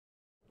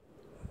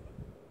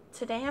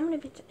today I'm going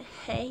to be,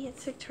 hey,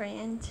 it's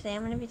Victoria, and today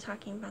I'm going to be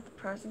talking about the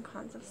pros and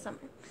cons of summer.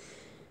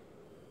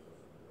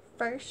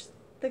 First,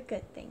 the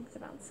good things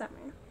about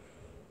summer.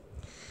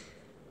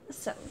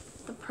 So,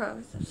 the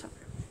pros of summer.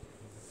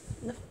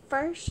 The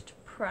first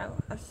pro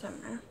of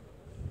summer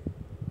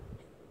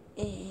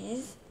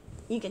is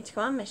you get to go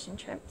on mission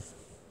trips.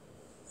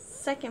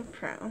 Second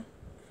pro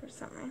for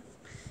summer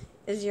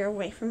is you're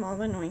away from all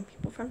the annoying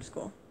people from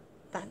school.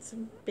 That's a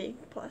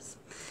big plus.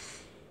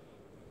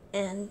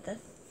 And the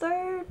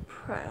third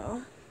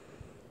pro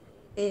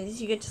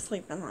is you get to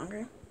sleep in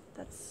longer.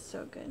 That's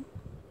so good.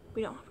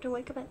 We don't have to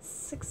wake up at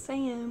 6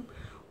 a.m.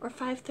 or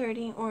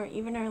 5:30 or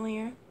even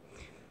earlier.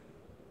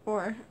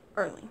 Or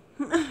early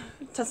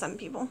to some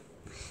people.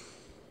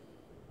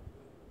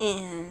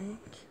 And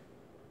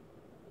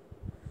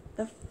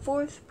the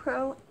fourth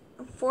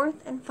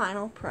and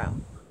final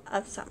pro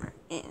of summer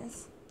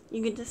is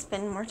you get to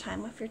spend more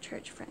time with your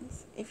church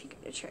friends if you go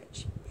to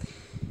church.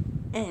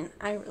 And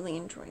I really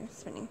enjoy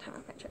spending time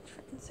with my church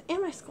friends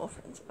and my school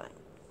friends, but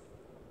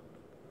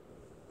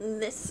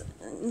this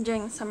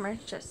during the summer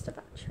is just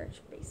about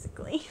church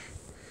basically.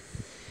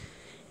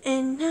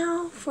 And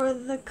now for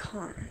the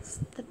cons,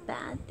 the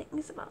bad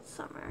things about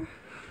summer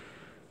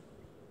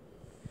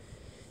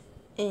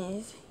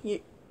is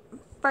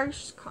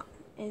first con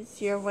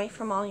is you're away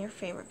from all your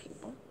favorite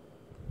people.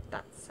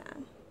 That's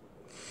sad.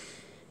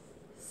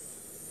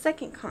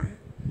 Second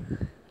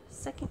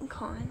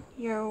con,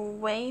 you're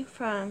away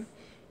from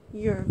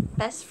your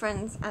best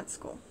friends at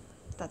school.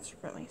 That's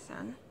really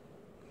sad.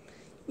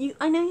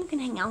 I know you can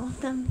hang out with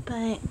them,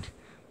 but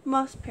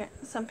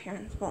some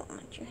parents won't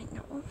let you hang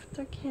out with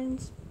their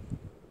kids.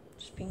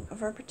 Just being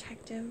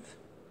overprotective.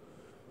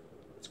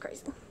 It's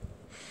crazy.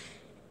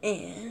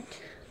 And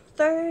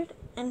third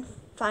and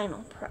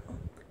final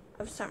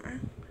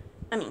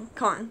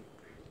con.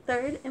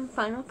 Third and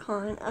final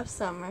con of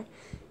summer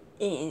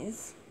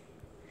is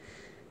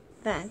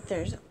that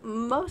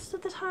most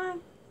of the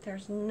time,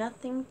 there's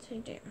nothing to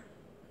do.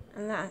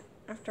 And that,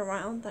 after a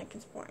while, that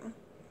gets boring.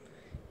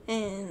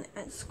 And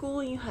at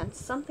school, you had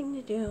something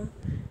to do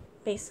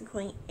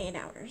basically 8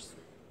 hours.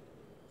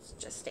 It's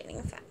just stating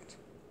a fact.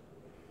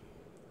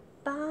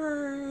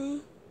 Bye.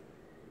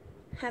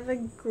 Have a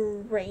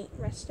great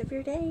rest of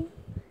your day.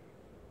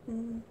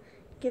 And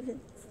give it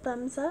a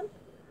thumbs up.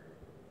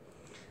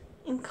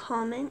 And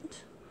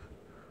comment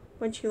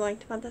what you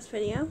liked about this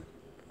video.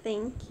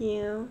 Thank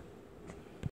you.